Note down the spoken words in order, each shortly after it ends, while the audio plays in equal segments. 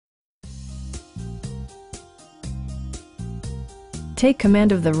Take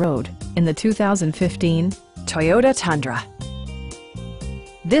command of the road in the 2015 Toyota Tundra.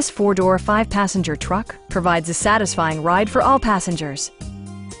 This four-door, five-passenger truck provides a satisfying ride for all passengers.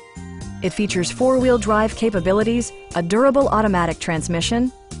 It features four-wheel drive capabilities, a durable automatic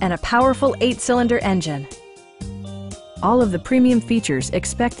transmission, and a powerful 8-cylinder engine. All of the premium features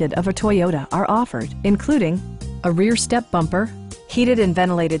expected of a Toyota are offered, including a rear step bumper, heated and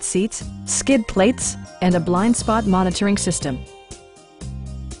ventilated seats, skid plates, and a blind spot monitoring system.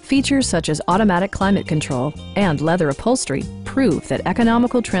 Features such as automatic climate control and leather upholstery prove that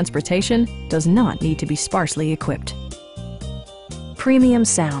economical transportation does not need to be sparsely equipped. Premium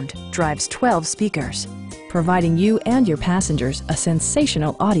sound drives 12 speakers, providing you and your passengers a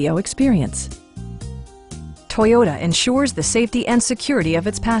sensational audio experience. Toyota ensures the safety and security of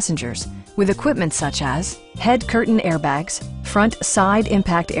its passengers with equipment such as head curtain airbags, front side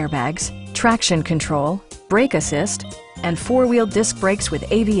impact airbags, traction control, brake assist, and four-wheel disc brakes with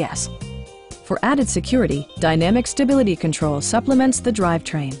ABS. For added security, dynamic stability control supplements the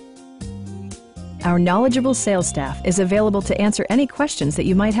drivetrain. Our knowledgeable sales staff is available to answer any questions that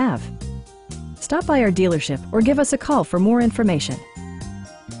you might have. Stop by our dealership or give us a call for more information.